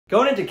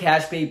Going into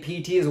cash pay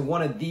PT is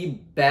one of the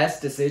best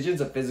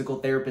decisions a physical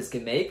therapist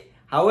can make.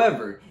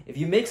 However, if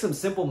you make some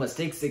simple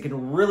mistakes, it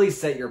can really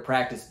set your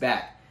practice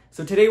back.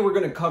 So today we're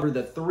going to cover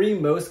the 3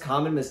 most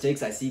common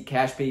mistakes I see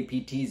cash pay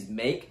PTs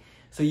make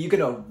so you can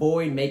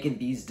avoid making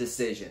these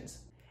decisions.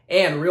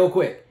 And real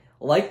quick,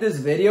 like this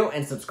video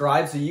and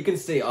subscribe so you can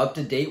stay up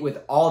to date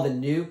with all the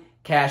new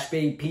cash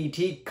pay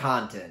PT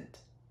content.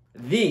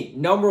 The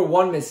number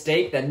 1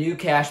 mistake that new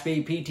cash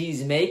pay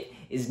PTs make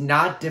is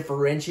not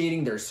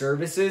differentiating their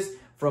services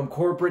from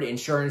corporate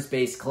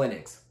insurance-based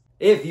clinics.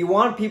 If you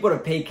want people to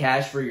pay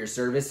cash for your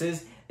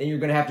services, then you're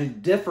going to have to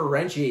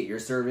differentiate your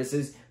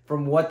services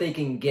from what they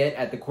can get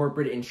at the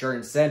corporate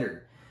insurance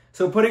center.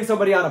 So putting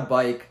somebody on a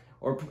bike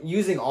or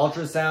using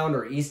ultrasound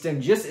or e-stim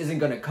just isn't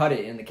going to cut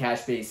it in the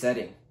cash pay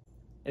setting.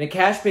 In a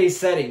cash pay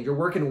setting, you're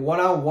working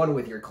one-on-one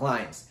with your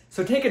clients,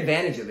 so take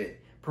advantage of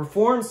it.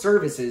 Perform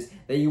services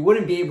that you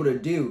wouldn't be able to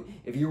do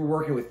if you were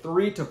working with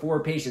 3 to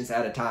 4 patients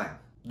at a time.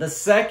 The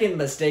second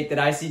mistake that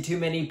I see too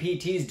many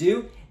PTs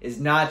do is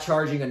not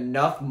charging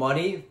enough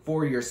money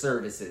for your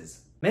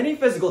services. Many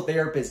physical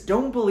therapists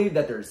don't believe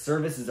that their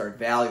services are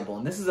valuable,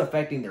 and this is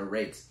affecting their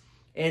rates.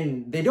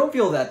 And they don't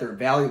feel that they're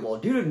valuable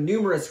due to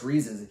numerous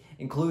reasons,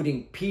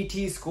 including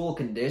PT school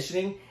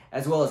conditioning,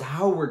 as well as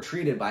how we're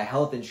treated by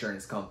health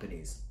insurance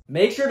companies.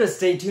 Make sure to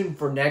stay tuned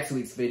for next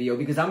week's video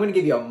because I'm going to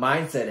give you a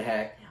mindset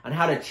hack on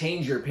how to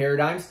change your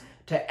paradigms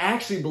to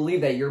actually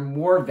believe that you're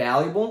more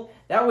valuable.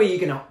 That way you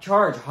can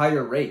charge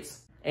higher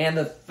rates. And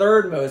the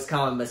third most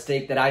common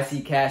mistake that I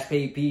see cash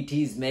pay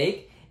PTs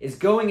make is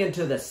going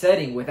into the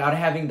setting without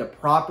having the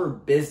proper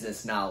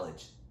business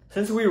knowledge.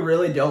 Since we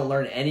really don't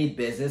learn any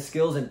business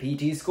skills in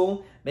PT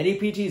school, many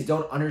PTs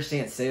don't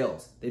understand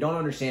sales, they don't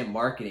understand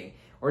marketing,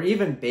 or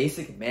even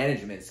basic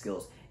management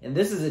skills. And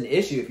this is an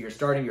issue if you're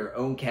starting your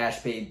own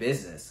cash pay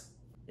business.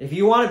 If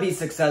you want to be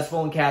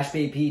successful in cash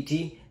pay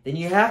PT, then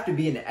you have to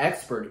be an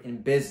expert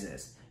in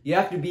business. You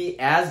have to be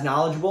as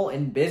knowledgeable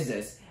in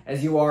business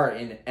as you are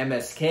in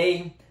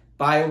MSK,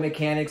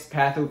 biomechanics,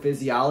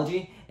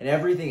 pathophysiology, and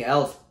everything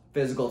else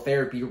physical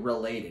therapy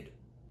related.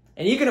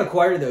 And you can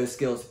acquire those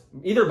skills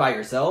either by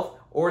yourself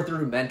or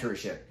through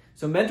mentorship.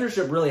 So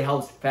mentorship really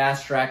helps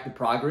fast track the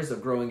progress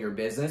of growing your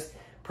business.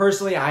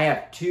 Personally, I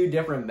have 2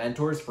 different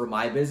mentors for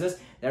my business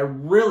that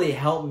really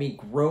help me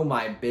grow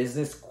my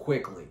business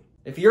quickly.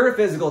 If you're a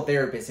physical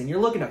therapist and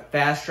you're looking to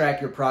fast track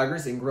your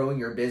progress in growing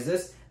your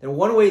business, then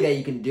one way that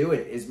you can do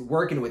it is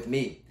working with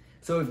me.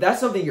 So if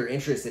that's something you're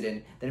interested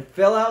in, then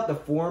fill out the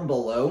form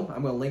below.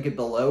 I'm going to link it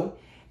below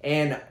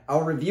and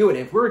I'll review it.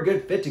 If we're a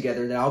good fit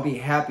together, then I'll be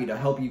happy to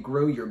help you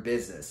grow your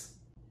business.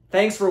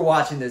 Thanks for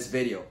watching this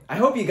video. I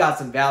hope you got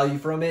some value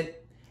from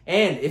it.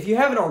 And if you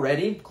haven't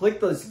already, click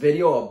this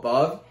video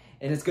above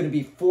and it's going to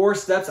be 4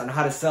 steps on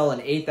how to sell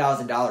an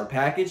 $8,000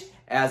 package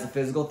as a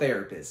physical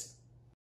therapist.